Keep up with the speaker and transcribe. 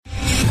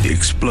the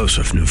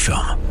explosive new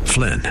film,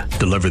 Flynn,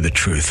 deliver the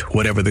truth,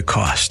 whatever the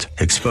cost.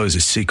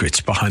 Exposes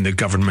secrets behind the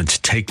government's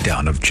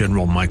takedown of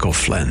General Michael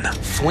Flynn.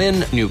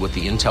 Flynn knew what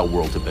the intel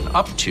world had been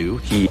up to.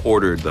 He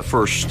ordered the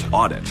first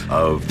audit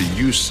of the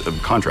use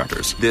of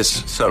contractors.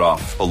 This set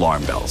off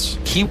alarm bells.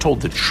 He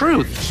told the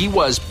truth. He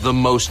was the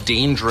most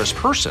dangerous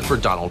person for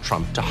Donald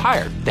Trump to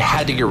hire. They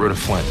had to get rid of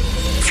Flynn.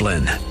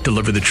 Flynn,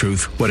 deliver the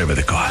truth, whatever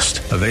the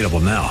cost. Available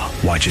now.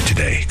 Watch it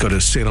today. Go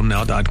to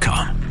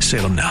salemnow.com.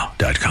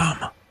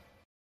 salemnow.com.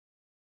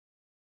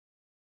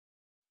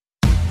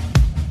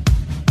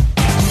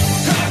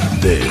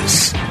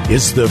 This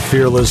is the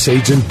Fearless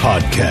Agent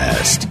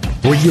Podcast,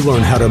 where you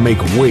learn how to make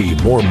way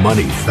more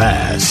money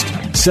fast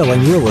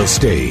selling real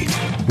estate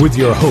with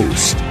your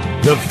host,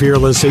 the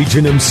Fearless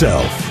Agent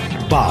himself,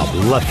 Bob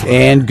Leffler.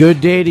 And good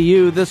day to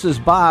you. This is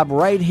Bob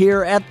right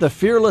here at the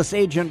Fearless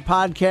Agent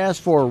Podcast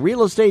for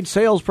real estate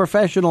sales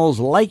professionals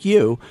like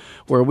you,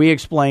 where we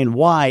explain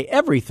why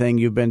everything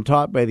you've been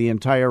taught by the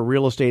entire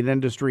real estate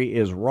industry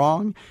is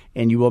wrong,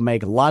 and you will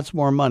make lots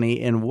more money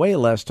in way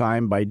less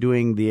time by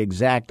doing the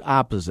exact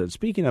opposite.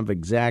 Speaking of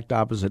exact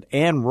opposite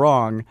and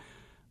wrong,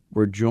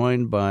 we're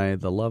joined by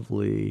the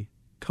lovely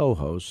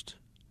co-host.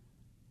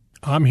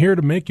 I'm here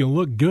to make you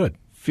look good.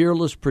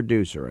 Fearless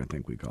Producer, I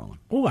think we call him.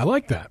 Oh, I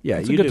like that. Yeah,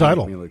 it's you a good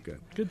title. Make me look good.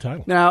 Good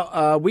title.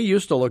 Now, we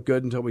used to look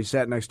good until we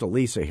sat next to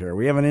Lisa here.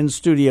 We have an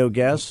in-studio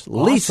guest,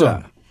 Awesome.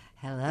 Lisa.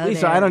 Hello,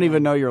 Lisa, there. I don't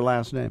even know your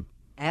last name.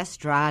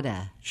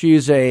 Estrada.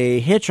 She's a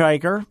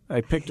hitchhiker.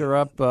 I picked her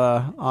up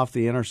off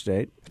the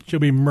interstate. She'll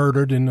be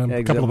murdered in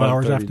a couple of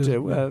hours after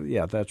this.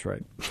 Yeah, that's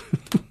right.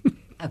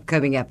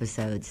 Upcoming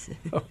episodes.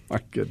 Oh, my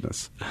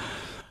goodness.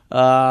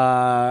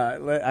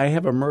 I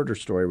have a murder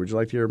story. Would you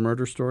like to hear a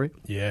murder story?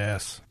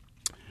 Yes.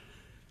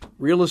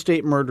 Real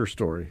estate murder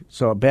story.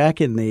 So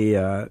back in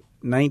the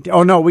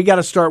Oh, no, we got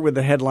to start with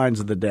the headlines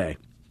of the day.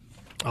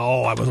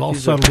 Oh, I was all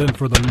settled in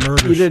for the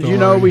murder You did. story. You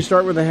know we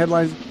start with the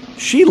headlines?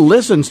 She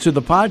listens to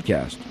the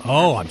podcast.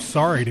 Oh, I'm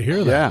sorry to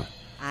hear that.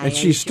 Yeah. And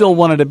she still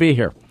wanted to be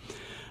here.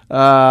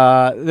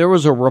 There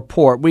was a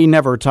report. We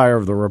never tire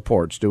of the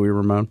reports, do we,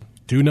 Ramon?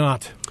 Do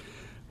not.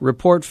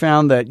 Report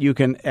found that you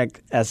can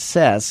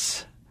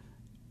assess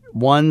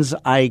one's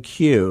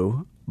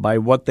IQ by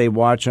what they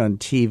watch on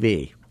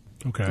TV.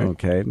 Okay.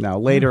 Okay. Now,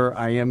 later,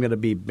 I am going to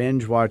be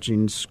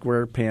binge-watching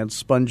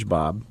SquarePants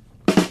SpongeBob.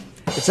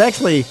 It's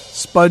actually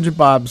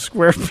SpongeBob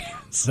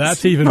SquarePants.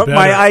 That's even but better.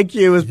 My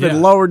IQ has been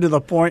Yeah. lowered to the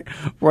point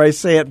where I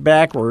say it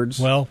backwards.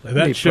 Well,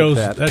 that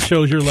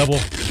shows your level.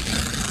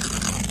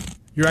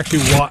 You're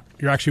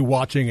actually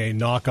watching a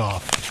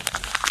knockoff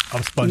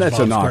of SpongeBob. That's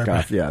a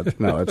knockoff, yeah.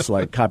 No, it's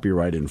like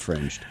copyright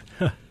infringed.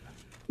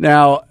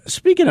 Now,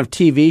 speaking of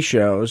TV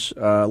shows,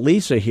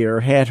 Lisa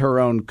here had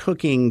her own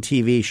cooking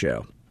TV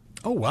show.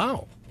 Oh,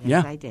 wow.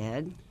 Yes, Yeah. I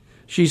did.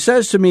 She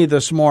says to me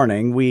this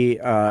morning, we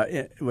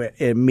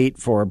meet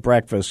for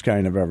breakfast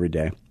kind of every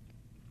day.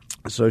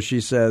 So she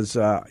says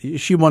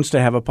she wants to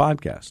have a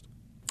podcast.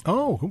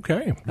 Oh,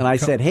 okay. And I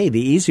said, hey, the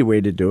easy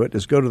way to do it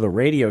is go to the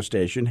radio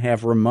station,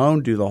 have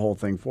Ramon do the whole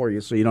thing for you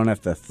so you don't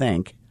have to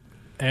think.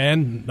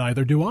 And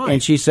neither do I.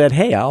 And she said,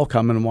 hey, I'll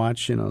come and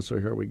watch, so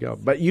here we go.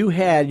 But you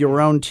had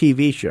your own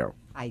TV show.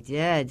 I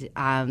did.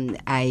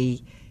 I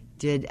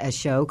did a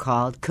show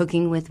called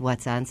Cooking with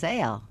What's on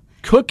Sale.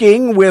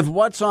 Cooking with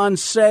What's on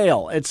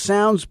Sale. It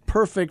sounds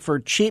perfect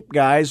for cheap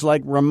guys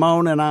like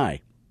Ramon and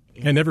I.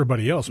 And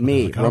everybody else.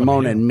 Me,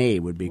 Ramon and me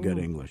would be good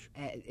English.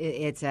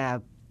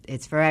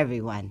 It's for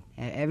everyone.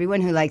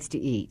 Everyone who likes to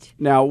eat.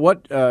 Now,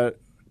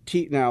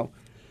 now,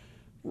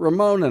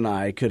 Ramon and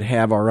I could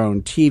have our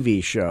own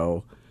TV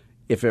show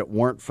if it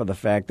weren't for the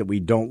fact that we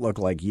don't look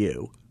like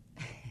you.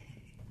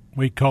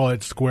 We call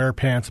it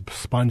SquarePants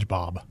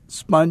SpongeBob.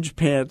 Sponge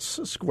Pants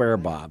Square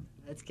Bob.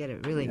 Let's get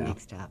it really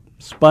mixed up.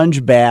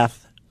 Sponge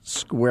Bath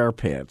Square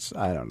Pants.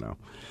 I don't know.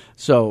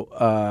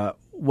 So,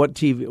 what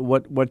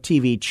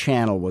TV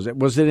channel was it?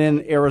 Was it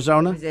in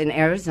Arizona? It was in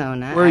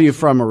Arizona. Where are you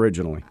from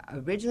originally?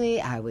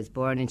 Originally, I was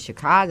born in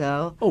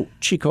Chicago. Oh,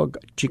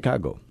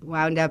 Chicago.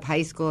 Wound up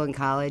high school and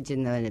college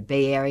in the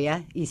Bay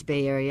Area, East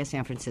Bay Area,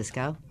 San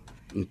Francisco.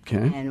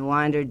 Okay. And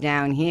wandered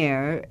down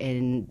here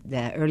in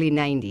the early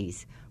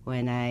 90s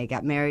when I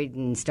got married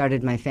and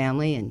started my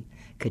family and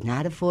could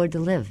not afford to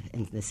live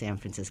in the San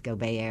Francisco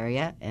Bay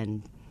Area.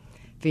 And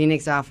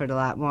Phoenix offered a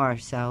lot more.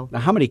 So Now,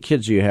 how many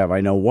kids do you have?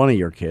 I know one of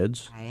your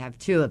kids. I have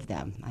two of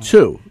them.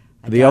 Two.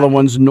 The other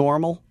one's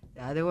normal?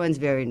 The other one's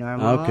very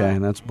normal. Okay,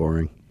 that's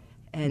boring.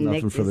 And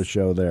Nothing Nick for the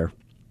show there.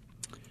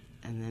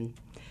 And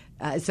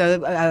then,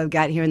 so I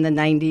got here in the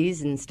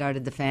 90s and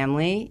started the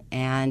family.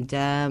 And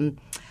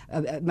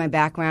my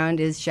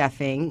background is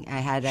chefing. I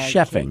had a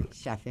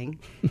chefing,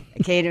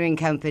 a catering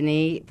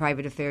company,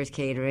 private affairs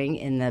catering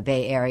in the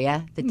Bay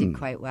Area that did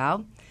quite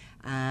well.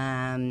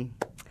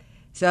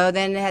 So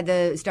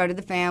then started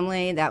the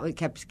family. That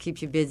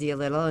keeps you busy a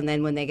little. And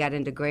then when they got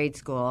into grade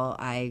school,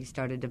 I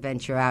started to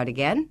venture out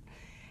again.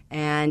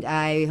 And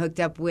I hooked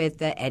up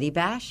with Eddie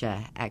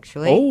Basha,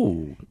 actually.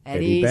 Oh,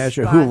 Eddie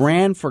Basha, who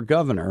ran for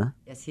governor.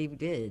 Yes, he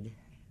did.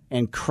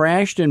 And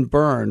crashed and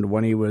burned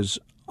when he was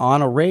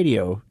on a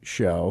radio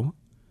show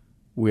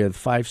with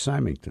Fife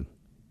Symington.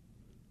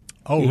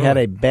 Oh, he really? had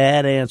a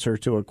bad answer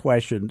to a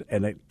question,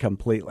 and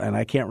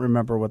I can't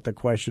remember what the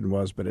question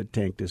was, but it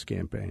tanked his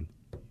campaign.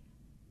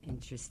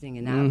 Interesting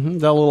enough. Mm-hmm.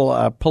 The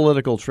little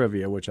political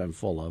trivia, which I'm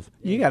full of.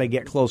 You got to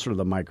get closer to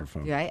the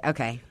microphone. Right?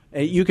 Okay.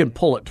 You can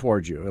pull it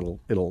towards you.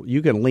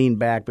 You can lean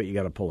back, but you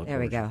got to pull it. There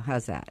we towards go.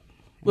 How's that?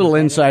 Little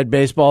inside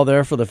baseball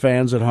there for the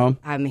fans at home.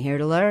 I'm here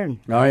to learn.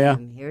 Oh yeah,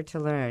 I'm here to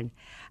learn.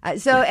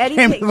 So Eddie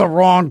came to the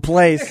wrong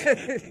place.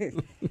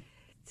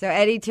 So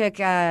Eddie took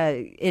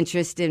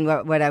interest in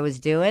what I was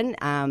doing.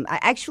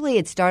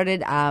 It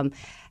started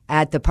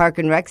at the Park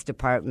and Recs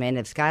department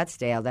of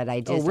Scottsdale that I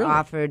just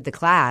offered the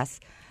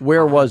class.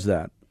 Where was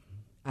that?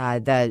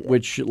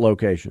 Which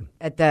location?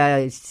 At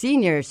the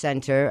senior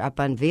center up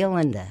on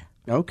Violanda.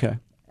 Okay.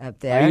 Up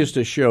there. I used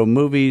to show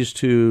movies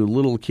to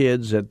little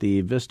kids at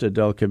the Vista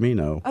del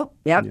Camino. Oh,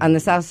 yep, on the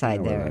south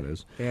side there. Where that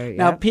is. There,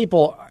 now, yep.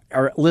 people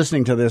are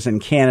listening to this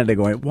in Canada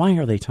going, why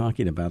are they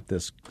talking about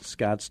this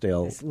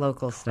Scottsdale this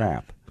local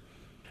crap? stuff?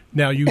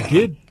 Now, you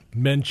did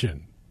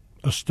mention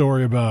a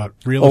story about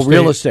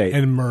real estate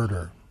and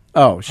murder.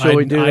 Oh, shall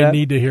we do that? I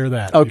need to hear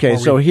that. Okay,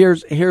 so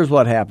here's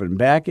what happened.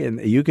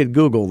 You could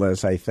Google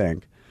this, I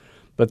think,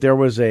 but there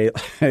was a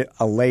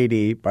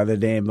lady by the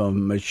name of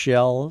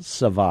Michelle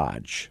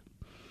Savage.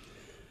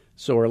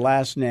 So her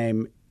last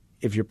name,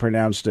 if you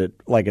pronounced it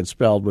like it's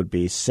spelled, would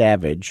be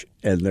Savage,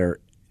 and there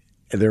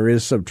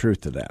is some truth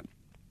to that.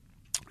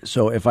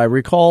 So if I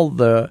recall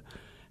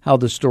how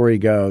the story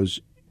goes,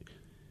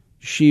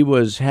 she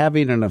was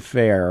having an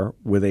affair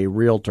with a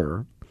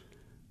realtor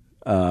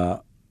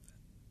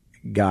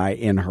guy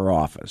in her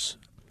office.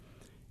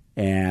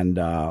 And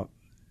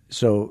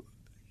so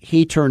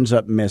he turns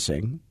up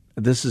missing.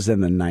 This is in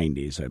the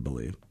 90s, I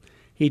believe.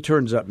 He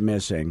turns up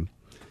missing.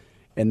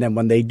 And then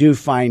when they do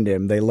find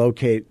him, they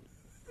locate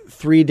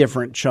 3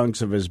 different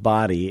chunks of his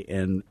body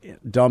in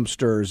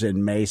dumpsters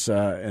in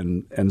Mesa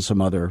and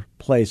some other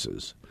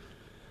places.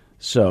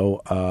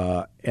 So,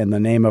 and the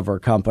name of our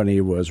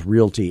company was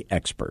Realty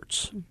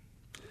Experts.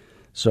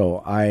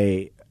 So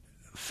I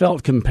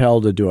felt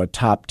compelled to do a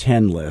top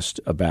 10 list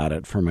about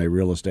it for my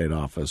real estate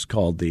office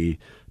called the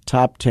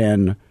Top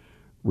 10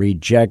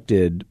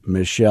 Rejected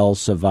Michelle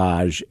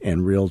Savage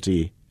and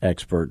Realty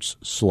Experts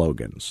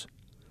Slogans.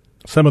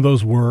 Some of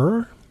those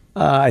were?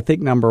 I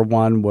think number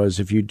 1 was,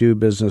 if you do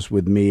business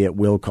with me, it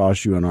will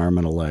cost you an arm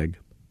and a leg.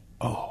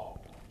 Oh.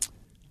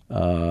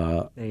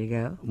 There you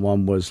go.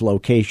 1 was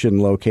location.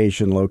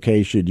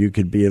 You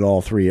could be at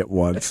all 3 at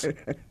once.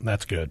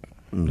 That's good.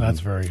 Mm-hmm.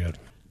 That's very good.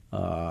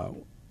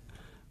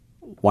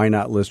 Why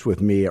not list with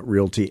me at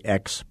Realty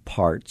X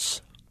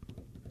Parts?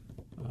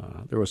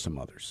 There were some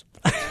others.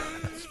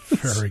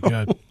 Very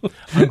good.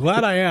 I'm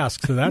glad I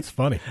asked, so that's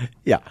funny.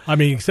 Yeah. I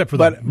mean, except for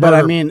the murder. But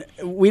I mean,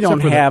 we don't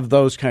have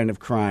those kind of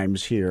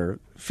crimes here.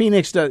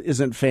 Phoenix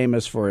isn't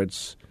famous for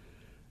its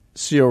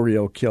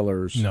serial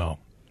killers. No.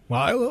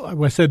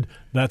 Well, I said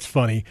that's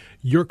funny.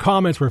 Your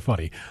comments were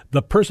funny.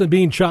 The person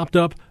being chopped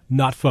up,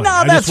 not funny. No,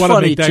 I that's just want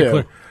funny to make that too.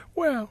 clear.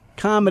 Well,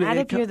 comedy. Not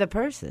if you're the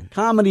person.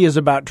 Comedy is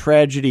about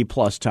tragedy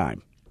plus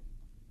time.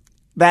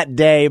 That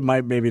day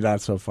maybe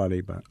not so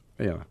funny, but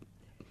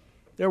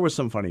there were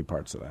some funny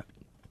parts of that.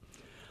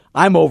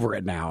 I'm over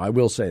it now. I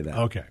will say that.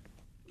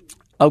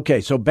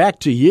 Okay. So back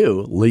to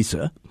you,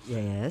 Lisa.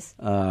 Yes.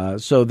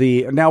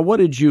 Now, what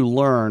did you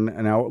learn?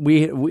 Now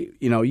we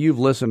you've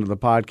listened to the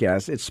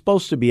podcast. It's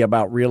supposed to be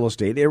about real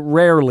estate. It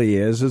rarely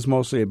is. It's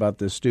mostly about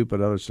this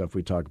stupid other stuff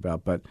we talk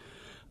about. But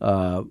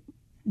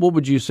what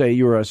would you say?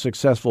 You're a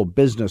successful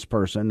business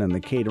person in the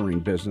catering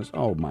business.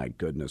 Oh my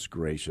goodness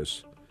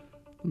gracious!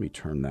 Let me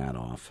turn that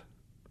off.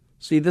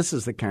 See, this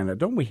is the kind of,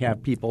 don't we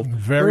have people?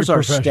 Very There's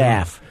our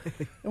staff.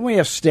 Don't we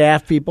have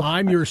staff people?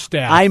 I'm your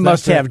staff. I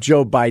must have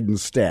Joe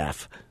Biden's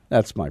staff.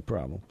 That's my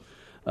problem.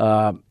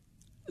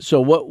 So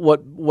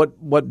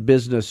what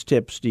business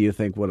tips do you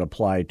think would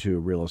apply to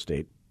real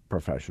estate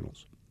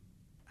professionals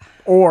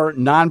or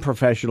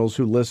non-professionals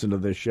who listen to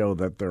this show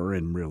that they're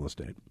in real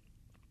estate?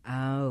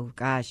 Oh,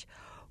 gosh.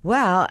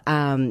 Well,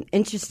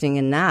 interesting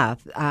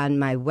enough, on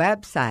my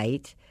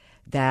website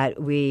that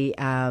we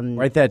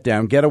write that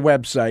down. Get a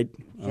website.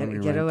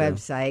 Get a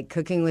website,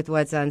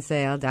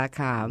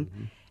 cookingwithwhat'sonsale.com.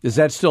 Mm-hmm. Is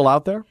that still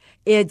out there?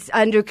 It's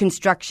under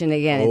construction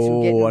again. It's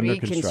getting under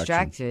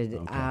reconstructed.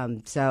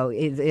 Okay. So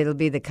it'll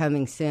be the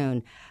coming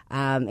soon.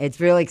 It's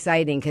really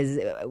exciting because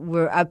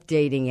we're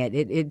updating it.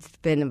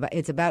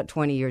 It's about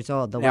 20 years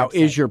old. Now, website.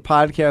 Is your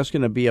podcast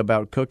going to be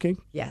about cooking?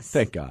 Yes.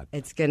 Thank God.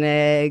 It's going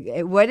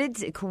to, what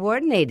it's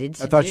coordinated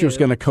to I thought do. she was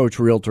going to coach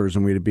realtors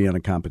and we'd be on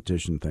a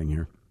competition thing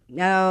here.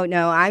 No,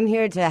 I'm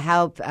here to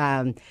help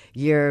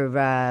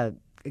your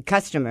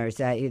customers,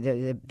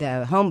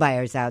 the home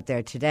buyers out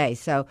there today.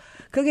 So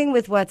Cooking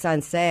with What's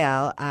on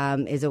Sale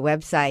is a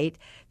website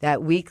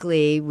that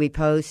weekly we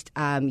post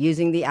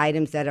using the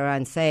items that are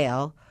on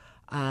sale,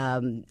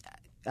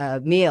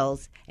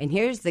 meals. And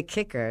here's the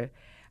kicker.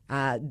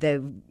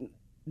 The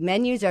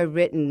menus are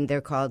written,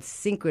 they're called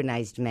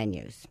synchronized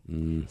menus.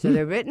 Mm-hmm. So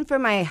they're written for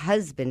my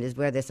husband is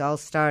where this all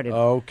started.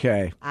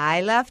 Okay.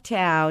 I left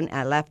town.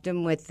 I left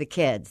him with the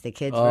kids. The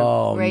kids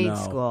were grade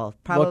school.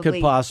 Probably what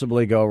could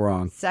possibly go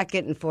wrong?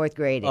 Second and fourth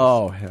graders.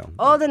 Oh, hell.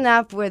 Old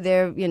enough where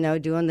they're,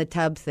 doing the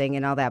tub thing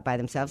and all that by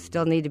themselves,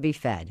 still need to be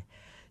fed.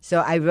 So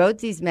I wrote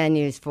these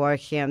menus for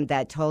him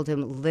that told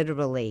him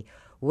literally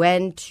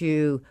when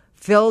to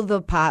fill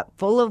the pot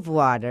full of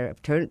water,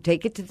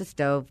 take it to the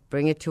stove,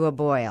 bring it to a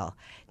boil.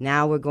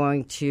 Now we're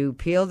going to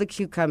peel the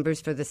cucumbers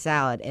for the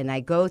salad. And I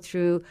go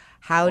through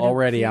how to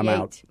Already I'm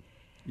out.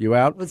 You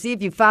out? Well, see,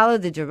 if you follow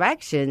the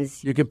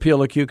directions. You could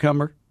peel a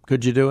cucumber?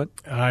 Could you do it?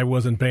 I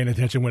wasn't paying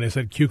attention when they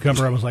said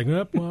cucumber. I was like,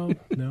 well,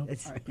 no.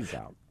 He's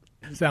out.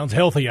 Sounds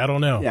healthy. I don't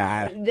know.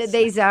 Yeah.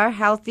 These are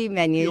healthy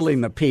menus.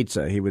 Peeling the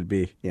pizza, he would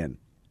be in.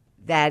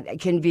 That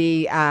can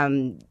be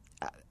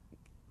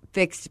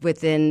fixed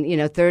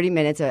within 30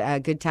 minutes, a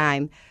good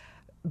time.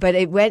 But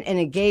it went and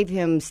it gave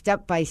him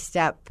step by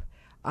step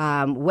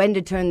when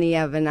to turn the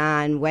oven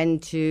on, when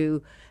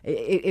to.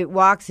 It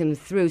walks him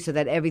through so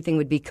that everything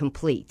would be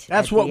complete.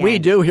 That's what we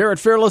do here at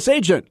Fearless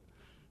Agent.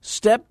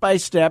 Step by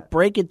step,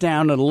 break it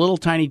down in little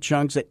tiny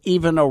chunks that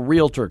even a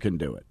realtor can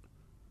do it.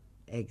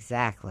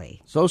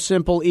 Exactly. So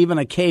simple, even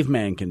a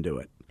caveman can do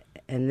it.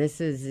 And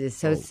this is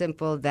so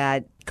simple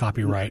that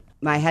copyright.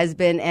 My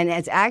husband, and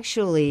it's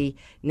actually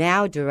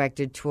now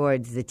directed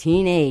towards the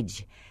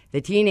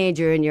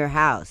teenager in your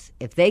house.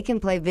 If they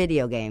can play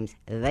video games,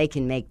 they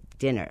can make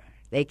dinner.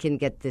 They can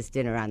get this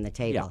dinner on the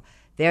table. Yeah.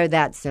 They're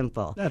that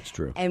simple. That's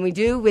true. And we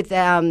do with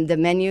the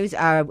menus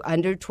are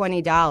under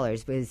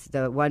 $20. Is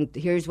the one?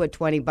 Here's what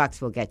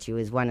 $20 will get you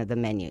is one of the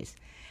menus.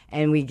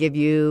 And we give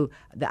you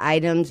the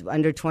items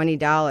under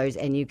 $20,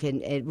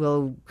 and it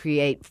will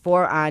create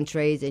 4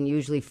 entrees and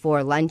usually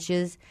 4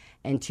 lunches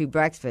and 2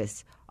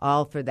 breakfasts,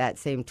 all for that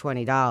same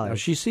 $20. Now,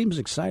 she seems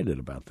excited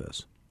about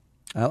this.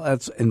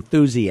 That's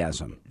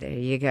enthusiasm. There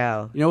you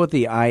go. You know what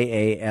the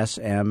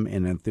IASM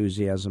in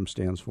enthusiasm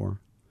stands for?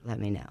 Let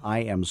me know. I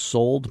am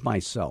sold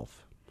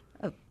myself.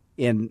 Oh.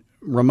 In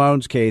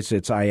Ramon's case,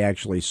 it's I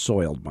actually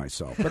soiled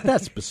myself. But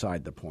that's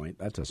beside the point.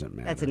 That doesn't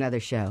matter. That's another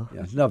show.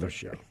 Yeah, another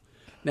show.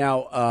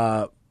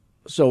 Now,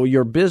 so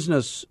your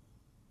business,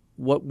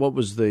 what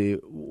was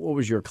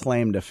your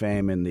claim to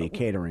fame in the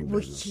catering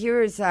business? Well,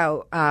 here's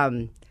how.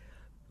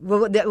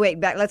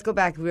 Let's go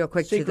back real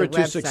quick Secret to the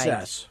website. To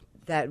success.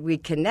 That we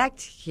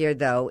connect here,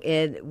 though,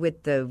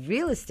 with the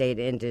real estate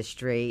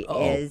industry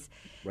is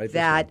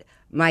that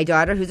my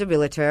daughter, who's a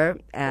realtor,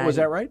 was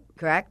that right?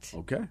 Correct.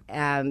 Okay.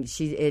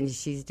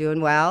 She's doing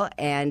well,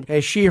 and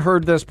has she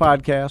heard this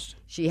podcast?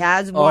 She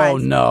has once. Oh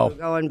no, we're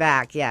going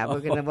back. Yeah,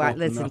 we're going to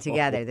listen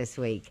together this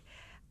week.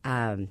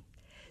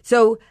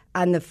 So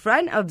on the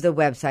front of the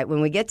website,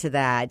 when we get to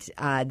that,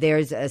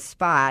 there's a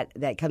spot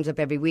that comes up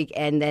every week,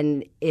 and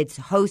then it's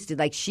hosted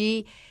like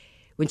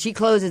when she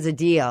closes a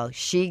deal,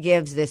 she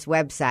gives this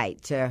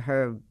website to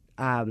her.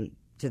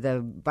 To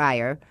the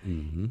buyer,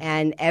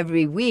 and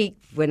every week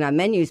when our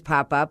menus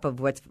pop up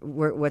of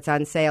what's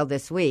on sale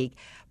this week,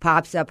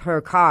 pops up her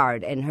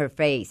card and her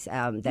face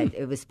that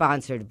it was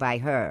sponsored by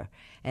her,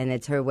 and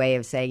it's her way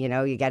of saying,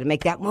 you got to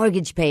make that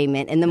mortgage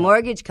payment, and the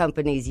mortgage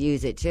companies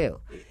use it too.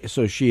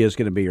 So she is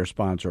going to be your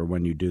sponsor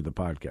when you do the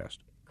podcast.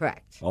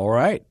 Correct. All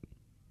right.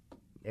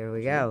 There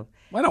we go.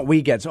 Why don't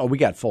we get? We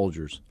got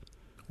Folgers.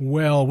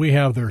 Well, we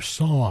have their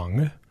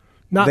song,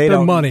 not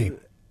their money.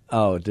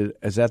 Oh,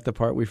 is that the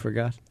part we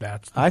forgot?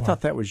 That's. I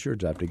thought that was your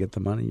job to get the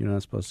money. You're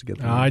not supposed to get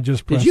the money. I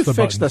just pressed Did you the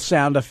fix buttons. the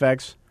sound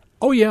effects?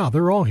 Oh yeah,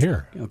 they're all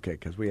here. Okay,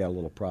 because we had a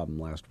little problem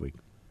last week.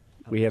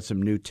 We had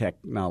some new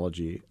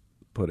technology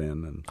put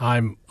in and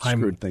I'm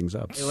screwed things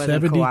up.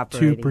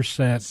 72%,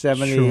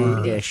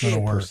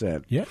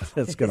 70-ish%. Yeah,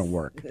 that's going to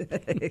work.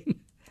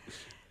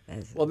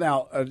 Well,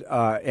 now,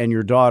 and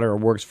your daughter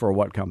works for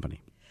what company?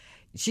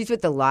 She's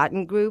with the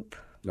Lawton Group.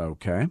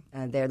 Okay.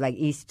 They're like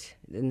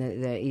in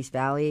the East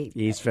Valley.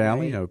 East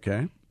Valley,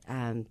 okay.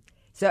 And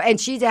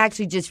she's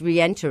actually just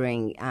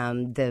re-entering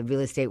the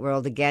real estate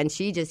world again.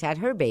 She just had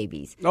her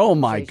babies. Oh,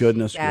 my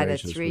goodness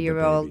gracious. She's had a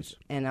 3-year-old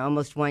and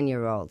almost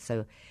 1-year-old.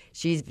 So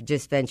she's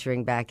just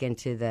venturing back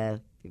into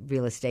the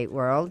real estate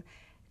world.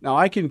 Now,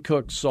 I can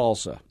cook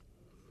salsa.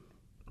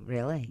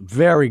 Really?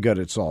 Very good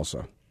at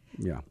salsa.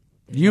 Yeah.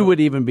 You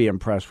would even be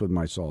impressed with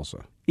my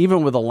salsa,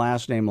 even with a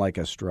last name like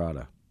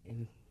Estrada.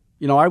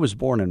 I was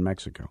born in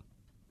Mexico.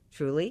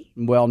 Truly?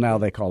 Well, now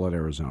they call it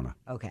Arizona.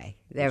 Okay,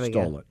 there we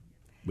go.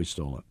 We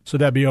stole it. So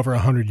that'd be over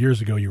 100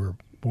 years ago you were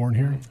born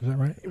here? Is that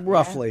right?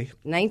 Roughly.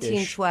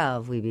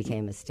 1912 we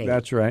became a state.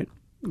 That's right.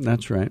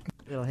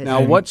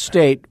 Now, what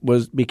state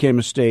became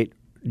a state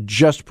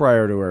just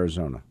prior to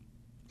Arizona?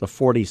 The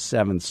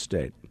 47th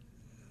state.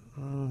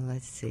 Oh,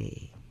 let's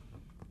see.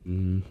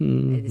 It's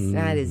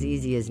not as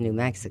easy as New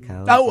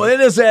Mexico. Oh,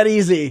 it is that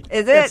easy.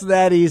 Is it? It's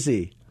that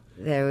easy.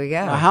 There we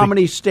go. Now, how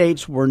many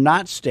states were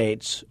not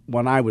states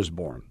when I was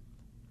born?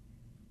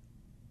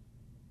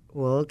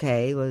 Well,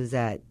 okay. What was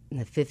that, in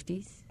the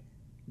 50s?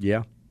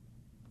 Yeah.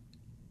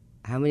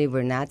 How many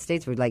were not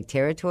states? Were like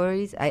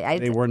territories?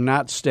 They were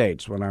not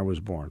states when I was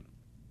born.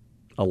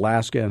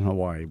 Alaska and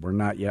Hawaii. We're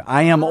not yet.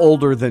 I am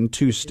older than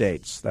 2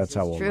 states. That's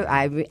how old True.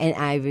 I am.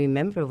 I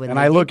remember when. And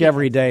I look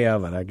every day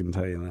of it, I can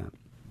tell you that.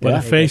 But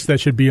a face that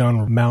should be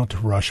on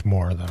Mount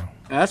Rushmore, though.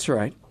 That's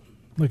right.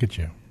 Look at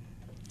you.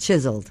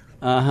 Chiseled.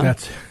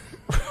 That's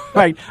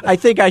Right. I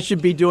think I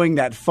should be doing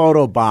that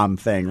photobomb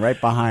thing right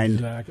behind.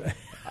 exactly.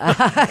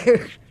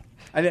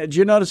 Did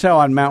you notice how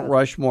on Mount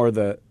Rushmore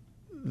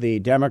the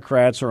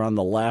Democrats are on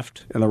the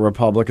left and the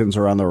Republicans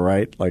are on the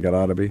right, like it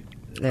ought to be?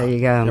 There you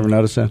go. You ever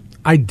notice that?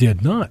 I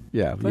did not.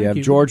 Yeah. Thank You have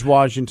you. George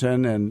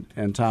Washington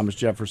and Thomas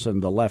Jefferson,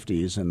 the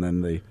lefties, and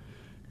then the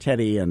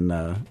Teddy and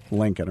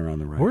Lincoln are on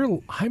the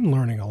right. I'm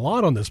learning a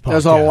lot on this podcast.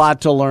 There's a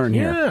lot to learn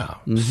here.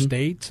 Yeah.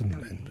 States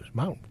and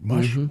Mount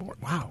Rushmore.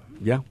 Wow.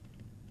 Yeah.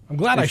 I'm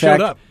glad I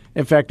showed up.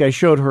 In fact, I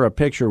showed her a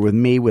picture with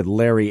me with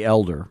Larry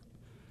Elder,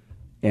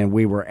 and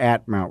we were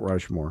at Mount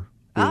Rushmore.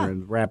 We were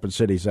in Rapid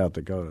City, South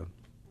Dakota.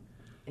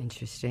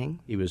 Interesting.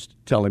 He was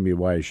telling me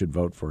why I should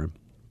vote for him.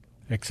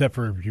 Except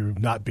for you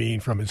not being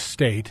from his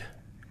state.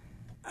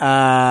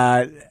 Right.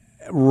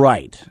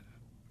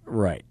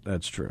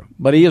 That's true.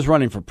 But he is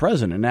running for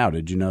president now.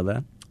 Did you know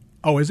that?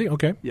 Oh, is he?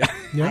 Okay. Yeah.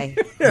 I,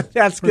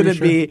 That's going to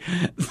be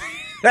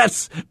 –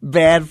 that's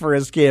bad for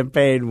his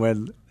campaign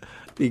when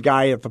the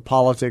guy at the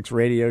politics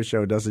radio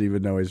show doesn't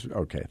even know he's –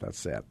 okay, that's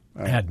sad.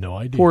 I had no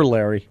idea. Poor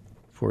Larry.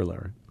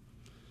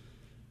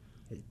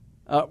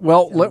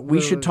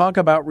 We should talk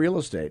about real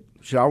estate,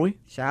 shall we?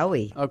 shall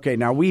we? Okay,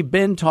 now we've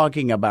been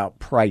talking about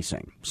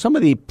pricing, some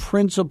of the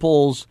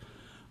principles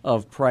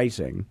of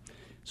pricing.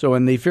 So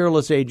in the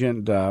Fearless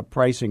Agent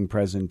pricing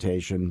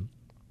presentation,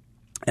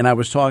 and I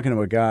was talking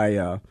to a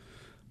guy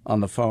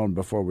on the phone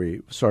before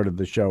we started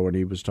the show, and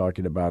he was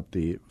talking about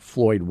the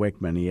Floyd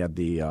Wickman. He had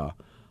the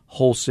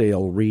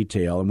wholesale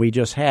retail, and we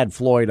just had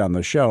Floyd on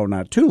the show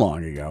not too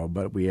long ago,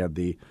 but we had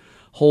the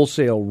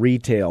wholesale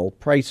retail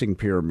pricing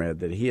pyramid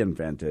that he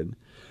invented.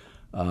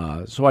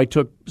 So I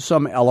took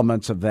some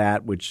elements of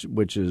that,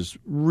 which is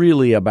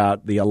really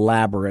about the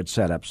elaborate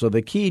setup. So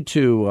the key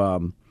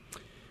to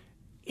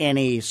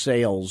any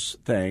sales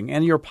thing,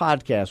 and your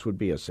podcast would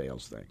be a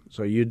sales thing.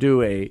 So you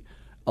do a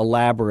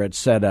elaborate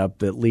setup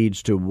that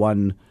leads to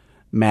one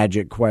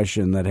magic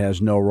question that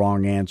has no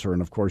wrong answer,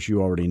 and of course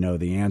you already know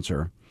the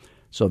answer.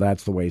 So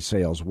that's the way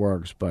sales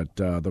works. But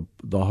the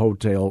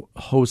wholesale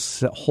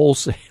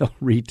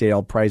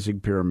retail pricing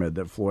pyramid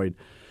that Floyd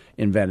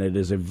invented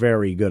is a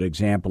very good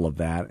example of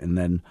that. And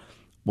then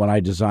when I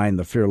designed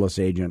the Fearless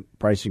Agent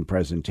pricing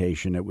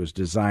presentation, it was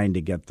designed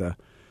to get the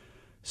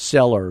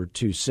seller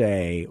to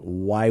say,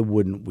 why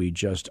wouldn't we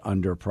just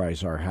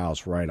underprice our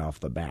house right off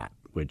the bat?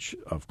 Which,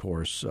 of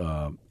course,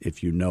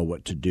 if you know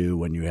what to do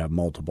when you have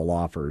multiple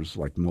offers,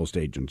 like most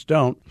agents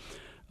don't,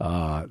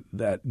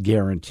 that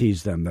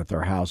guarantees them that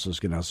their house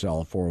is going to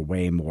sell for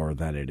way more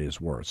than it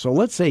is worth. So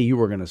let's say you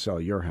were going to sell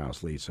your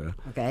house, Lisa.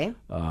 Okay.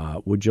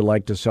 Would you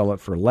like to sell it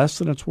for less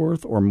than it's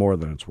worth or more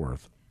than it's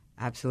worth?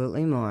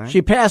 Absolutely more.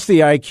 She passed the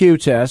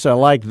IQ test. I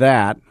like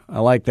that. I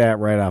like that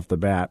right off the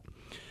bat.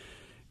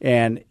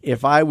 And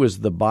if I was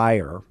the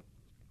buyer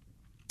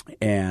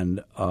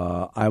and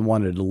I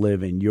wanted to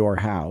live in your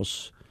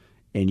house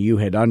and you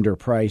had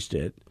underpriced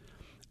it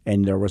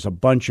and there was a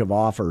bunch of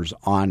offers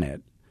on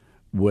it,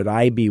 would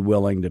I be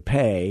willing to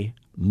pay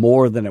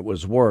more than it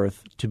was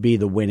worth to be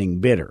the winning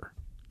bidder,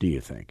 do you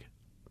think?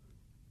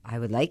 I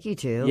would like you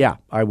to. Yeah,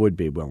 I would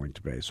be willing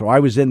to pay. So I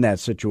was in that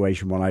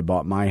situation when I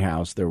bought my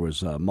house. There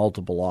was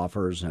multiple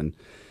offers, and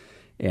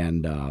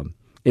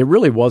it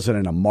really wasn't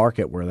in a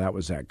market where that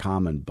was that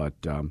common, but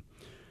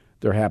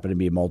there happened to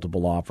be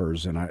multiple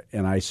offers. And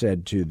I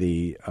said to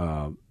the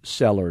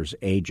seller's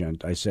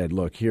agent, I said,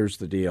 look, here's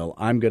the deal.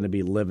 I'm going to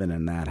be living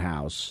in that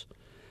house.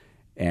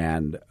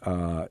 And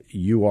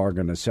you are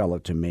going to sell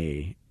it to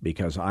me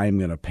because I'm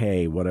going to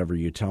pay whatever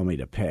you tell me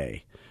to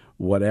pay.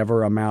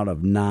 Whatever amount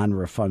of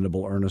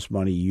non-refundable earnest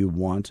money you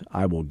want,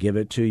 I will give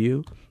it to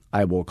you.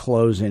 I will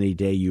close any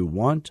day you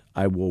want.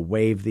 I will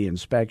waive the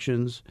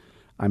inspections.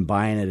 I'm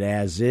buying it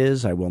as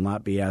is. I will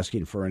not be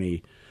asking for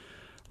any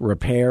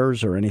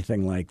repairs or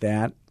anything like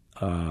that.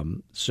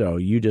 So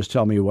you just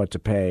tell me what to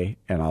pay,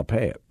 and I'll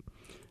pay it.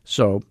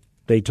 So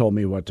they told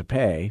me what to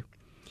pay.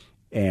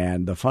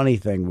 And the funny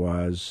thing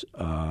was,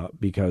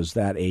 because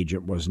that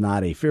agent was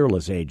not a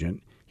Fearless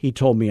agent, he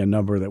told me a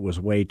number that was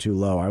way too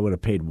low. I would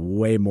have paid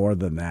way more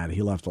than that.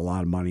 He left a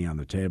lot of money on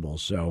the table.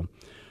 So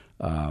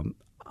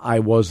I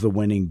was the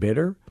winning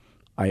bidder.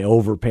 I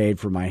overpaid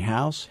for my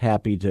house,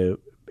 happy to,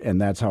 and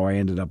that's how I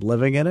ended up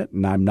living in it.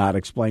 And I'm not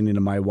explaining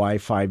to my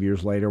wife 5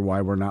 years later why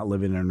we're not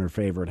living in her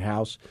favorite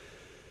house.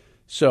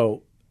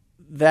 So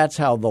that's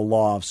how the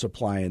law of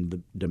supply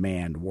and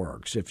demand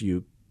works. If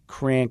you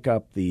crank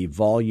up the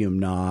volume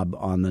knob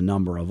on the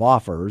number of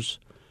offers,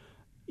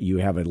 you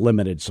have a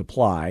limited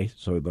supply,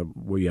 so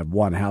where you have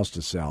one house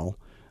to sell.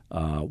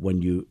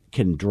 When you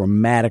can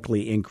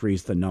dramatically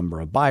increase the number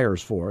of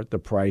buyers for it, the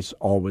price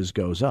always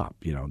goes up.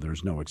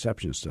 There's no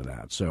exceptions to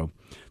that. So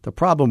the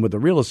problem with the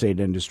real estate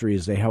industry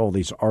is they have all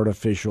these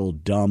artificial,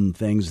 dumb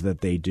things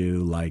that they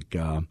do, like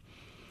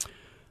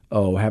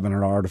having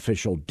an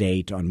artificial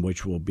date on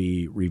which we'll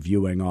be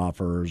reviewing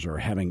offers or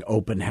having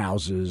open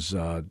houses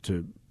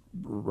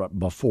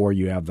before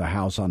you have the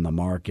house on the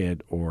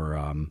market,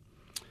 or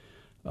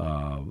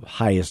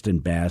highest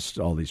and best,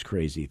 all these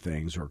crazy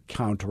things, or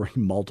countering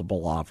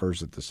multiple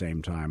offers at the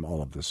same time.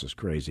 All of this is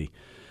crazy.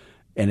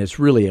 And it's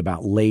really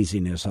about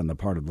laziness on the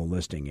part of the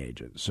listing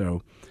agent.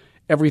 So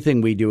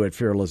everything we do at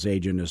Fearless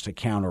Agent is to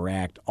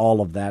counteract all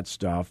of that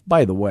stuff.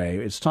 By the way,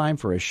 it's time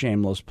for a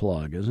shameless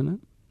plug, isn't it?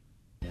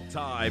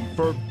 Time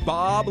for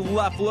Bob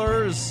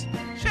Loeffler's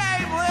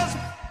Shameless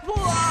Plug!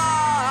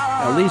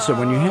 Now, Lisa,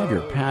 when you have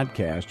your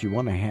podcast, you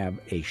want to have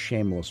a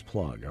shameless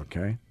plug,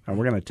 okay? And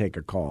we're going to take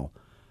a call.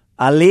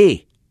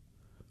 Ali.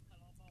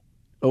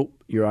 Oh,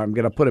 I'm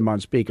going to put him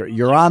on speaker.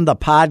 You're on the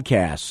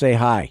podcast. Say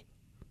hi.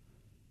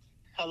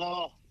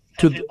 Hello,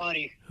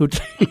 everybody.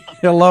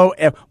 Hello.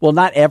 Well,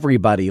 not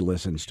everybody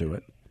listens to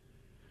it.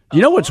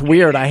 You know what's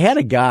weird? I had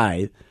a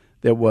guy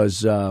that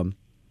was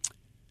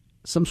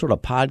some sort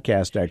of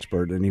podcast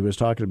expert, and he was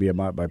talking to me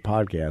about my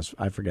podcast.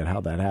 I forget how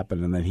that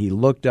happened. And then he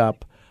looked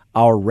up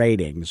our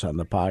ratings on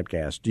the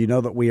podcast. Do you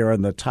know that we are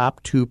in the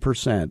top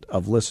 2%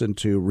 of listened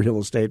to real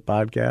estate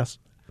podcasts?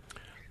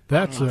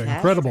 That's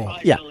incredible.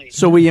 Yeah.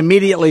 So we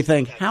immediately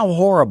think, how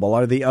horrible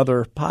are the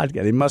other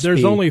podcasts?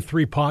 There's only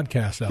 3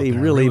 podcasts out there. They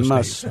really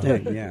must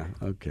stink. Yeah.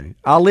 Okay.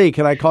 Ali,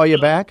 can I call you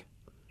back?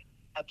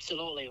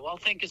 Absolutely. Well,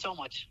 thank you so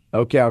much.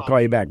 Okay, I'll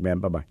call you back, man.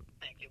 Bye-bye.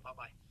 Thank you.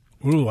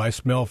 Bye-bye. Ooh, I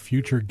smell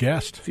future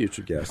guest.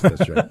 Future guest,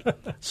 that's right.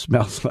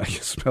 smells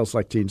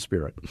like Teen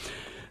Spirit.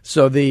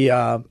 So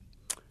the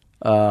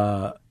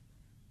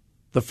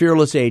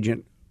Fearless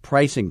Agent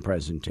pricing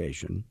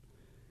presentation,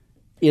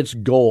 its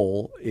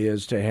goal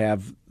is to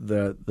have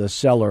the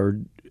seller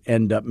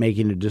end up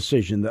making a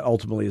decision that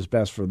ultimately is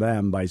best for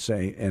them by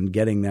saying, and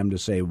getting them to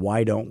say,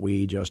 why don't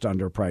we just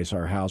underprice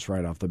our house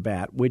right off the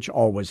bat, which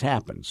always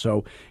happens.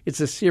 So it's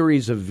a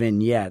series of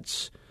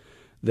vignettes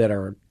that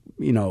are,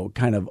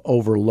 kind of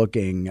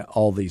overlooking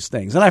all these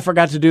things. And I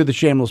forgot to do the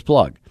shameless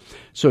plug.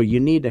 So you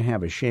need to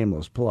have a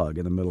shameless plug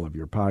in the middle of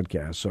your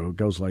podcast. So it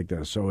goes like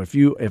this. So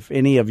if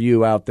any of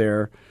you out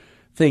there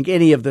think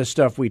any of this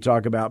stuff we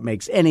talk about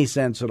makes any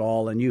sense at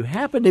all, and you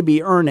happen to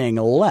be earning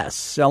less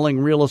selling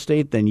real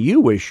estate than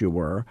you wish you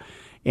were,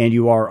 and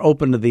you are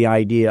open to the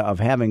idea of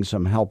having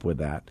some help with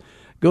that,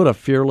 go to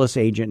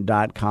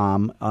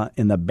fearlessagent.com.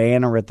 In the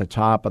banner at the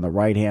top on the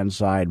right-hand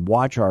side,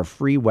 watch our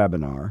free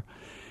webinar.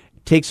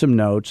 Take some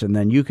notes, and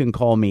then you can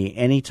call me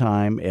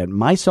anytime at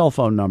my cell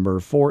phone number,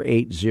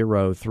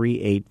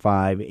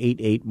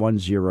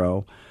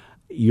 480-385-8810.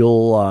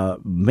 You'll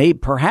may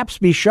perhaps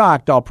be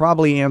shocked. I'll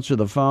probably answer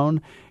the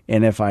phone,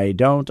 and if I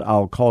don't,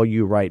 I'll call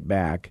you right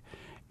back.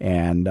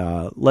 And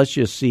let's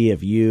just see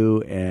if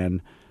you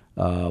and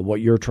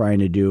what you're trying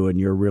to do in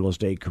your real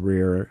estate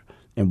career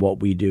and what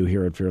we do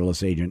here at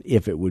Fearless Agent,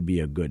 if it would be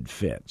a good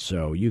fit.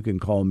 So you can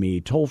call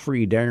me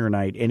toll-free day or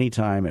night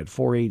anytime at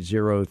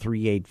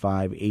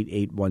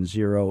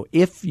 480-385-8810.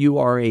 If you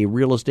are a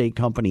real estate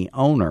company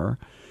owner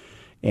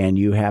and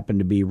you happen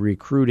to be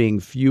recruiting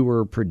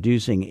fewer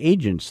producing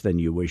agents than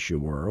you wish you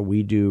were,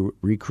 we do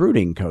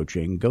recruiting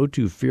coaching. Go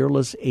to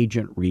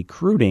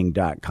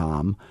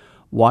fearlessagentrecruiting.com,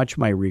 watch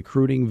my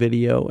recruiting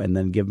video, and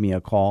then give me a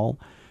call,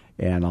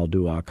 and I'll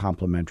do a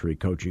complimentary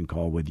coaching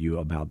call with you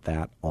about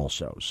that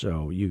also.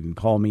 So you can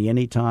call me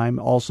anytime.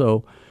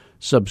 Also,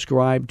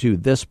 subscribe to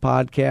this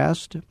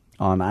podcast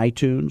on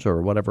iTunes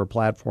or whatever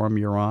platform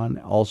you're on.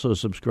 Also,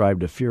 subscribe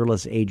to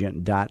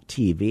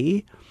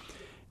fearlessagent.tv.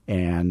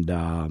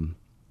 And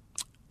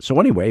so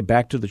anyway,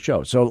 back to the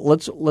show. So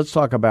let's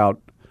talk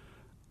about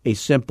a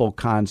simple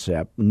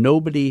concept.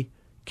 Nobody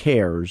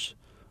cares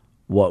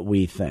what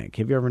we think.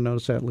 Have you ever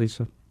noticed that,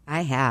 Lisa?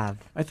 I have.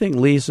 I think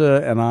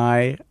Lisa and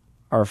I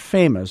are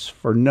famous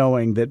for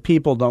knowing that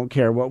people don't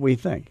care what we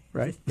think,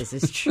 right? This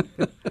is true.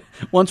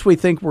 Once we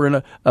think we're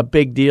in a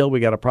big deal, we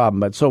got a problem.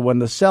 But so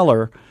when I'm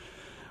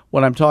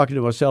talking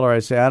to a seller, I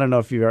say, I don't know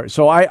if you've ever.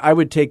 So I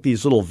would take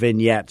these little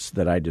vignettes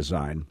that I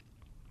design,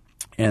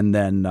 and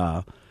then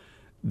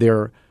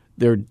they're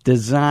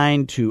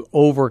designed to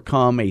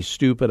overcome a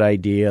stupid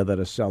idea that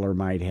a seller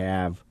might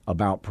have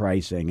about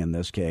pricing in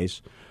this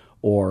case,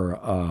 or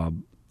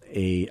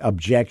a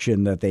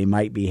objection that they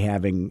might be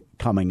having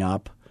coming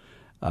up,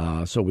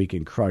 so we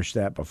can crush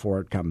that before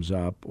it comes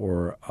up,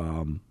 or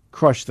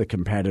crush the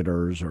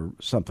competitors or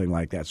something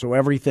like that. So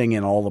everything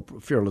in all the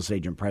Fearless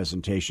Agent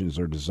presentations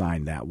are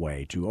designed that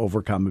way, to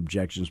overcome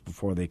objections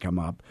before they come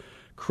up,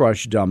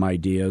 crush dumb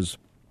ideas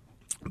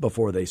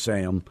before they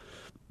say them,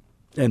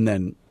 and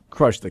then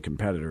crush the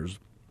competitors.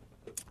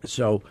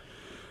 So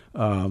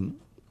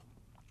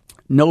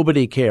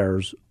nobody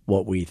cares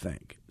what we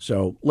think.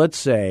 So let's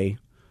say,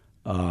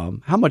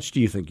 how much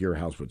do you think your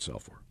house would sell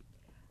for?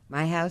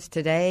 My house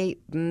today,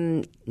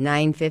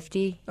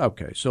 $950.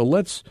 Okay, so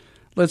let's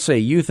say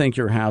you think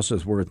your house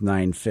is worth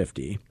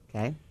 $950.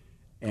 Okay.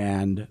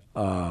 And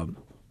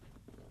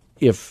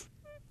if,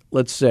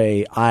 let's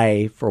say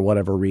I, for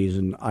whatever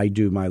reason, I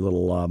do my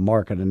little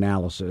market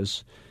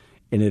analysis,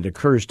 and it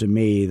occurs to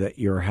me that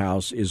your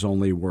house is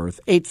only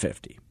worth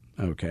 $850.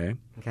 Okay.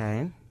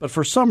 Okay. But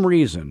for some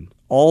reason,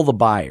 all the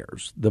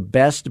buyers, the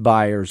best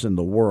buyers in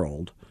the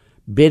world,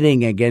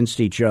 bidding against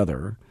each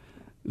other,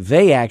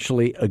 they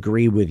actually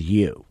agree with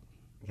you.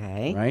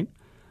 Okay. Right?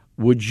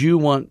 Would you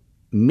want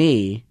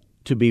me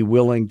to be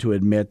willing to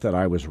admit that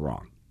I was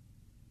wrong?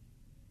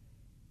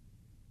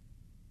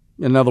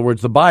 In other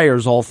words, the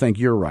buyers all think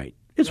you're right.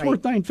 It's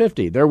worth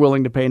 $950. They're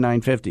willing to pay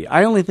 $950.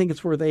 I only think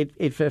it's worth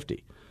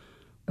 $850.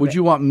 Would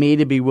you want me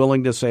to be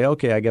willing to say,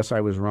 okay, I guess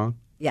I was wrong?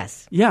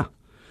 Yes. Yeah.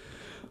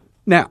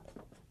 Now,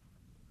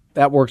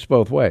 that works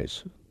both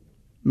ways.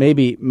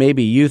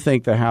 Maybe you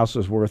think the house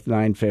is worth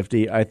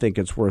 $950. I think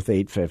it's worth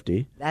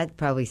 $850. That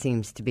probably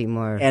seems to be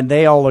more. And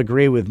they all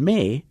agree with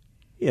me.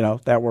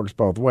 That works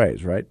both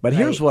ways, right? But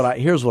here's what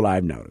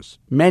I've noticed.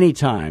 Many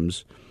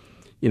times,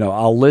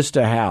 I'll list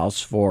a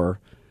house for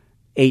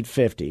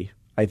 $850.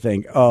 I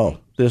think, oh,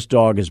 this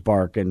dog is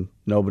barking.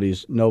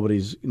 Nobody's going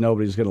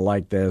to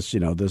like this.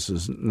 This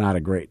is not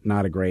a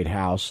great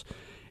house.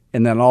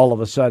 And then all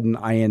of a sudden,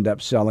 I end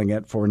up selling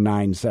it for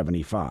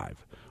 $975,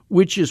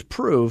 which is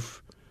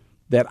proof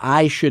that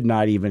I should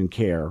not even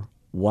care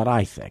what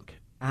I think.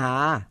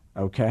 Ah.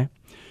 Okay?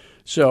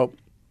 So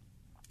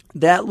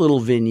that little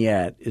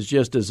vignette is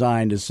just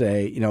designed to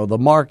say, the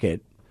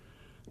market,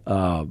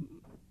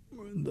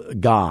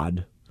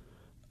 God,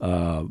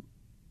 the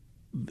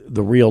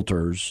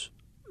realtors,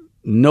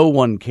 no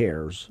one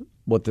cares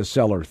what the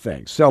seller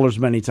thinks. Sellers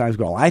many times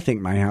go, I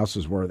think my house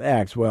is worth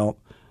X. Well,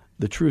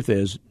 the truth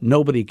is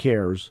nobody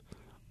cares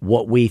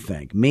what we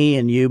think. Me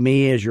and you,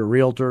 me as your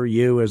realtor,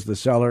 you as the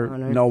seller,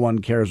 no one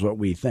cares what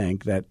we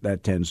think. That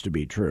tends to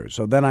be true.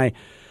 So then I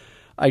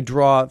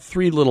draw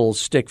three little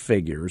stick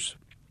figures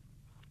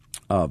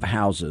of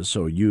houses.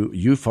 So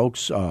you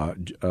folks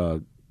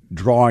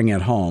drawing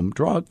at home,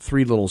 draw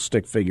three little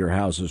stick figure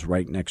houses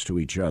right next to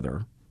each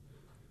other.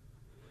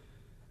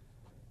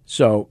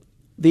 So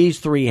these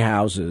three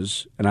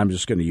houses, and I'm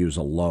just going to use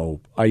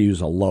I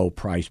use a low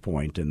price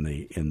point in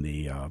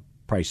the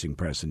pricing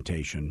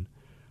presentation.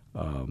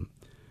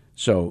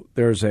 So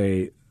there's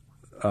a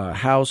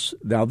house.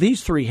 Now,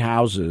 these three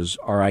houses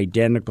are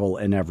identical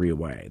in every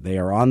way. They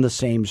are on the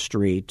same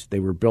street.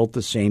 They were built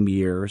the same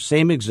year,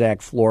 same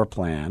exact floor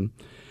plan.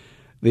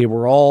 They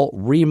were all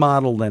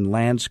remodeled and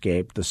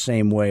landscaped the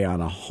same way on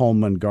a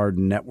Home and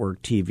Garden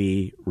Network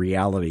TV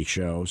reality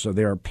show. So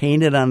they are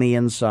painted on the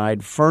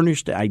inside,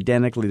 furnished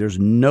identically. There's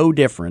no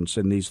difference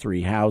in these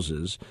three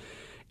houses.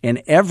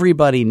 And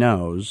everybody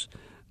knows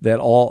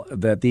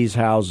that these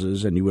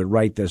houses, and you would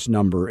write this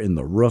number in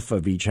the roof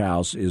of each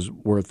house, is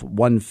worth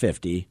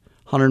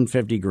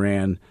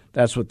 $150,000.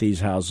 That's what these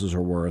houses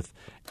are worth.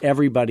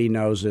 Everybody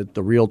knows it.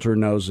 The realtor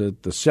knows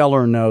it. The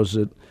seller knows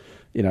it.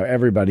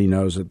 Everybody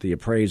knows it. The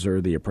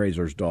appraiser, the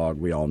appraiser's dog,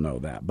 we all know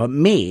that. But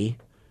me,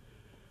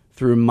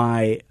 through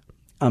my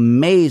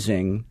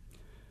amazing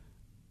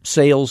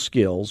sales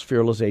skills,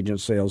 fearless agent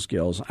sales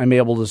skills, I'm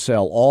able to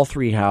sell all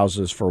three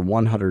houses for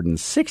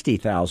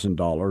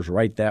 $160,000,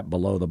 right that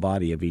below the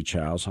body of each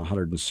house,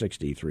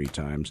 163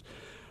 times.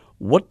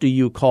 What do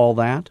you call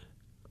that?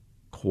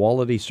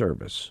 Quality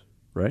service,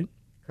 right?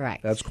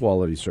 Correct. That's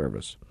quality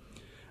service.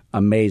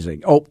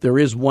 Amazing. Oh, there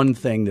is one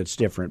thing that's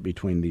different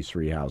between these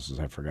three houses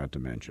I forgot to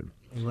mention.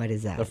 What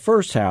is that? The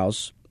first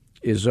house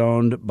is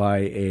owned by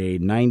a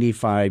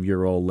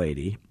 95-year-old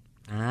lady.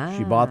 Ah.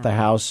 She bought the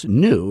house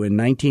new in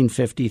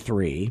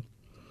 1953.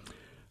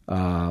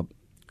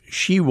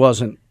 She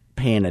wasn't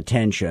paying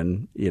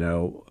attention.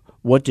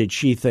 What did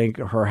she think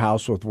her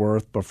house was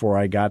worth before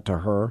I got to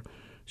her?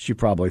 She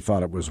probably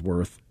thought it was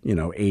worth,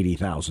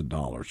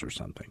 $80,000 or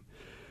something.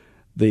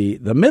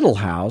 The middle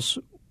house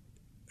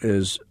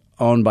is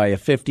owned by a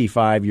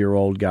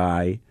 55-year-old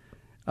guy.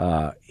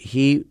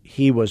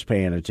 He was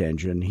paying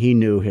attention. He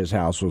knew his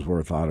house was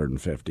worth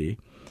 $150,000.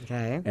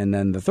 Okay. And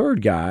then the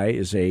third guy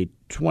is a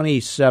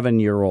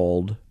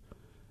 27-year-old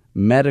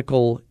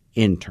medical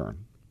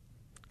intern,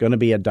 going to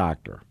be a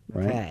doctor,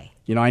 right? Okay.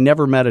 I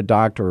never met a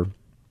doctor,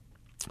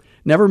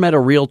 never met a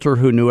realtor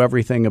who knew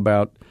everything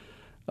about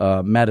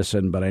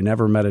medicine, but I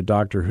never met a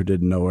doctor who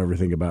didn't know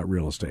everything about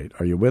real estate.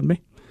 Are you with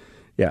me?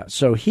 Yeah.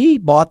 So he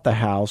bought the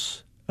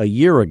house a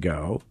year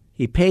ago.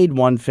 He paid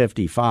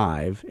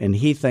 $155,000, and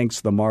he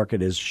thinks the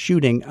market is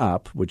shooting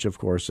up, which of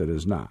course it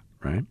is not,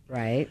 right?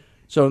 Right.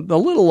 So the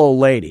little old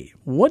lady,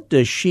 what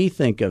does she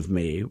think of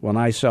me when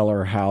I sell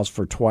her house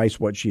for twice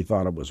what she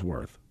thought it was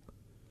worth?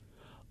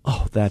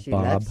 Oh, that She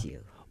Bob. loves you.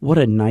 What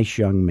a nice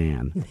young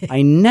man.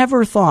 I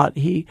never thought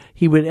he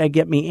would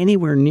get me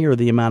anywhere near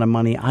the amount of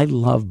money. I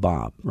love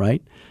Bob,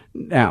 right?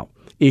 Now,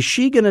 is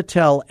she going to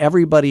tell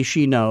everybody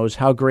she knows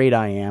how great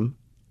I am?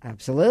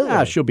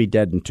 Absolutely. She'll be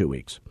dead in 2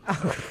 weeks.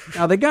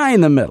 Now, the guy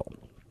in the middle,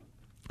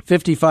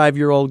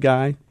 55-year-old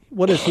guy,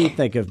 what does he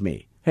think of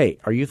me? Hey,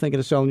 are you thinking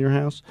of selling your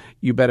house?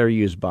 You better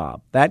use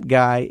Bob. That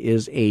guy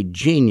is a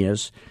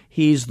genius.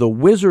 He's the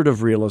wizard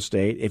of real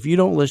estate. If you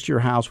don't list your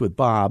house with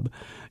Bob,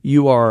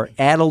 you are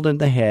addled in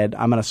the head.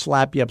 I'm going to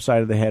slap you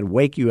upside of the head,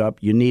 wake you up.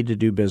 You need to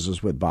do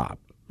business with Bob,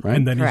 right?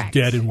 And then Correct.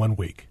 he's dead in 1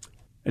 week.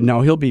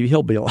 No, he'll be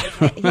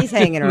alive. He's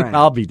hanging around.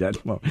 I'll be dead.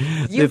 Well,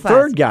 the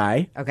third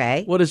guy,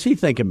 okay, what does he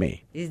think of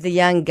me? He's the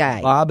young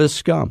guy. Bob is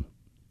scum.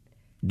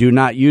 Do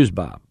not use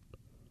Bob.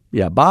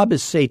 Yeah, Bob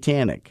is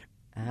satanic.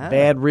 Oh.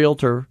 Bad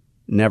realtor,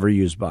 never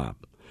use Bob.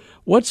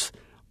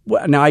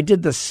 Now, I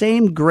did the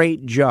same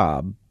great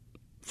job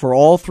for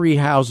all three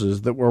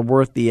houses that were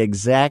worth the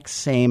exact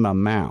same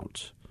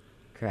amount.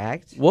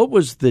 Correct. What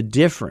was the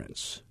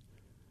difference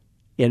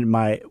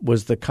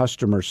was the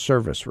customer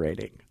service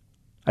rating?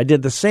 I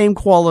did the same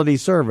quality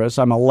service.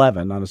 I'm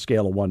 11 on a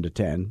scale of 1 to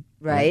 10.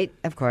 Right,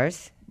 of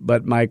course.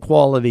 But my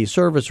quality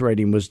service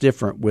rating was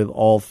different with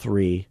all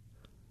three.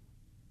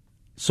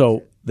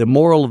 So the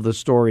moral of the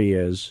story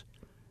is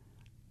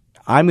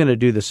I'm going to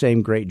do the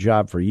same great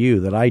job for you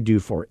that I do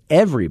for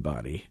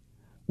everybody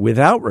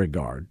without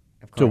regard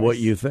to what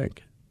you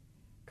think.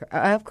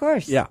 Of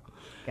course. Yeah.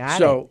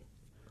 Got it.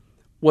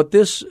 What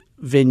this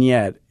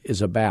vignette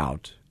is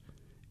about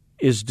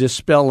is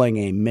dispelling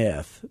a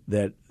myth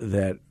that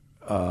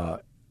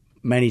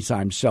many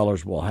times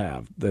sellers will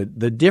have. The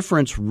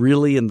difference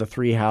really in the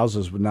three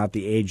houses was not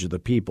the age of the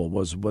people,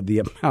 was what the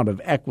amount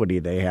of equity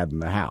they had in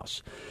the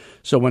house.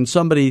 So when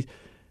somebody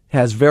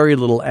has very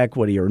little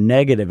equity or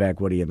negative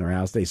equity in their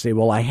house, they say,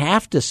 well, I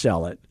have to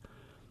sell it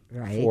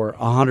for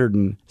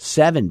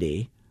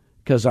 $170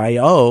 because I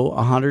owe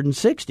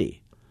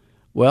 $160.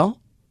 Well,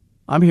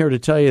 I'm here to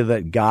tell you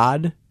that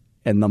God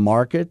and the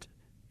market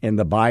and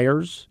the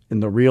buyers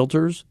and the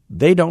realtors,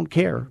 they don't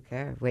care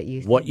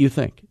what you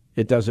think.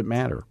 It doesn't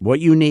matter. What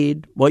you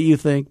need, what you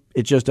think,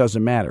 it just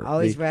doesn't matter.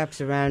 Always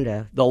wraps around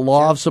the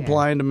law of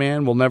supply and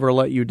demand will never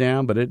let you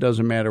down, but it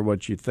doesn't matter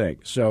what you think.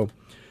 So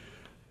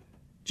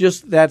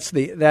just that's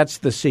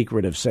the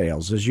secret of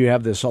sales, is you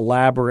have this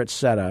elaborate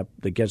setup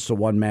that gets to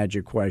one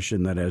magic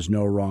question that has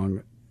no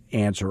wrong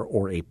answer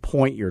or a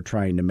point you're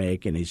trying to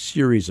make and a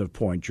series of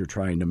points you're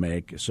trying to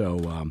make.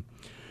 So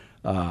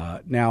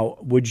now,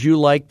 would you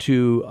like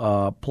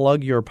to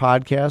plug your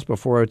podcast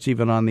before it's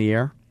even on the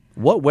air?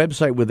 What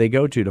website would they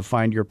go to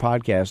find your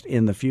podcast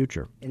in the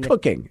future?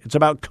 Cooking. It's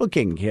about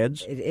cooking,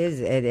 kids. It is.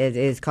 It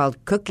is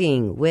called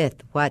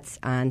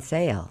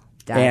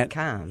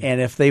cookingwithwhat'sonsale.com.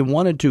 And if they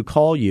wanted to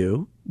call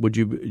you, would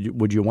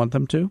you want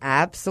them to?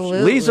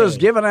 Absolutely. Lisa's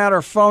giving out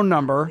her phone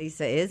number.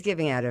 Lisa is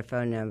giving out her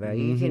phone number.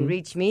 Mm-hmm. You can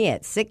reach me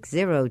at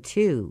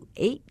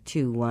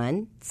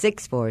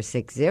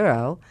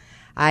 602-821-6460.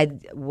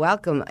 I'd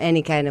welcome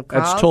any kind of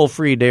call. That's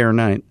toll-free day or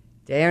night.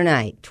 Day or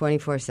night,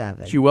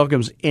 24/7. She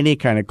welcomes any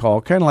kind of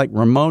call, kind of like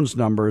Ramon's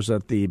numbers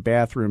at the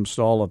bathroom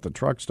stall at the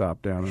truck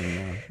stop down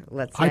in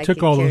I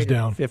took all those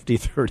down.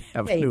 53rd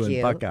Avenue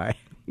in Buckeye.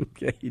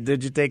 Okay.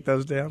 Did you take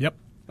those down? Yep.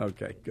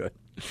 Okay, good.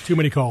 Too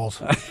many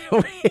calls.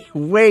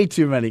 Way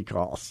too many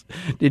calls.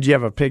 Did you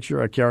have a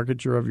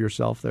caricature of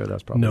yourself there?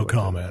 That's probably no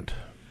comment.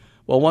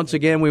 Well, once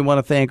again, we want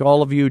to thank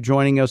all of you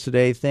joining us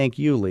today. Thank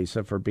you,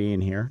 Lisa, for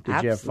being here.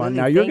 Did you have fun?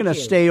 Now, you're going to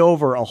stay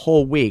over a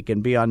whole week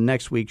and be on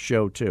next week's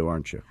show, too,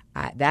 aren't you?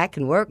 That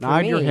can work for me.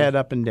 Nod your head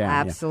up and down.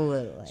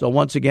 Absolutely. Yeah. So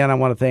once again, I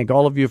want to thank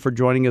all of you for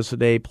joining us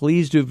today.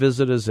 Please do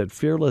visit us at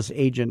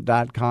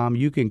fearlessagent.com.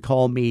 You can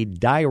call me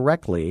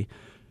directly,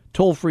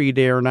 toll-free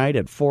day or night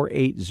at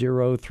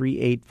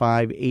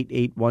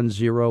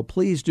 480-385-8810.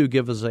 Please do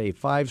give us a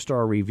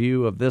 5-star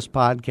review of this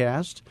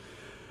podcast.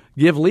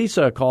 Give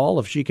Lisa a call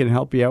if she can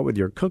help you out with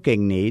your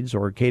cooking needs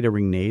or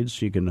catering needs.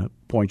 She can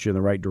point you in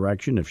the right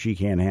direction if she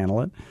can't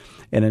handle it.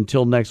 And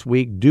until next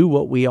week, do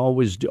what we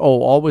always do.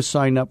 Always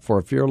sign up for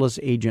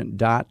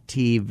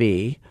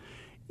fearlessagent.tv.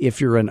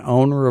 If you're an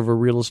owner of a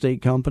real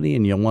estate company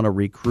and you want to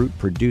recruit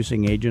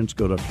producing agents,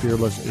 go to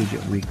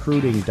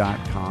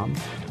fearlessagentrecruiting.com.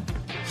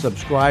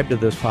 Subscribe to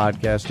this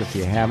podcast if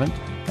you haven't.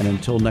 And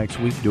until next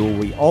week, do what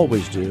we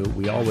always do.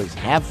 We always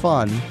have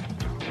fun,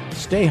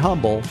 stay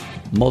humble,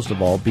 most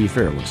of all, be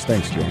fearless.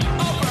 Thanks, Jane.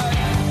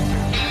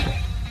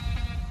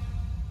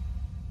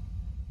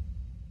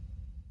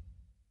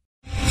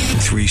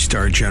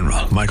 3-star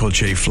General Michael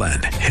J.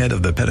 Flynn, head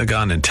of the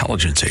Pentagon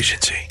Intelligence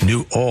Agency,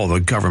 knew all the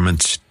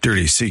government's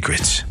dirty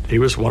secrets. He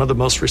was one of the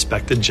most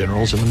respected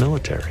generals in the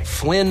military.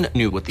 Flynn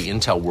knew what the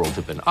intel world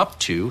had been up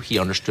to. He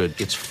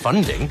understood its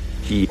funding.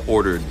 He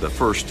ordered the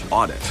first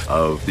audit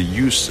of the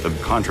use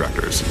of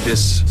contractors.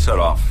 This set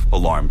off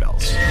alarm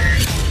bells.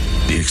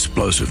 The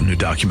explosive new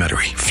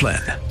documentary,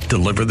 Flynn,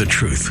 Deliver the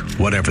Truth,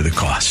 Whatever the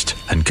Cost,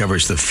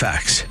 uncovers the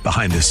facts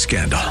behind this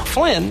scandal.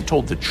 Flynn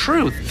told the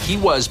truth. He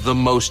was the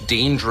most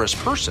dangerous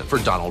person for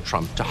Donald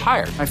Trump to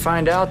hire. I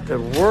find out the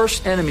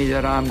worst enemy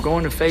that I'm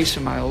going to face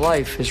in my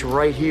life is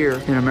right here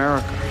in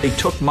America. They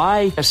took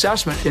my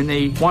assessment and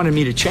they wanted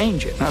me to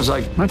change it. And I was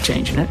like, I'm not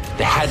changing it.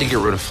 They had to get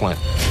rid of Flynn.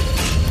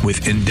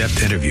 With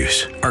in-depth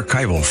interviews,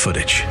 archival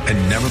footage,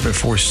 and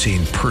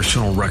never-before-seen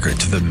personal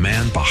records of the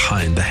man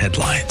behind the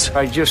headlines.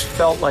 I just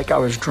felt like I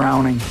was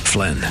drowning.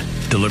 Flynn,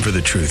 Deliver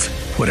the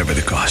Truth, Whatever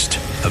the Cost.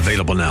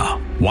 Available now.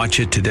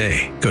 Watch it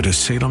today. Go to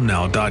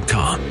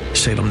salemnow.com.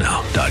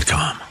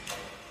 salemnow.com.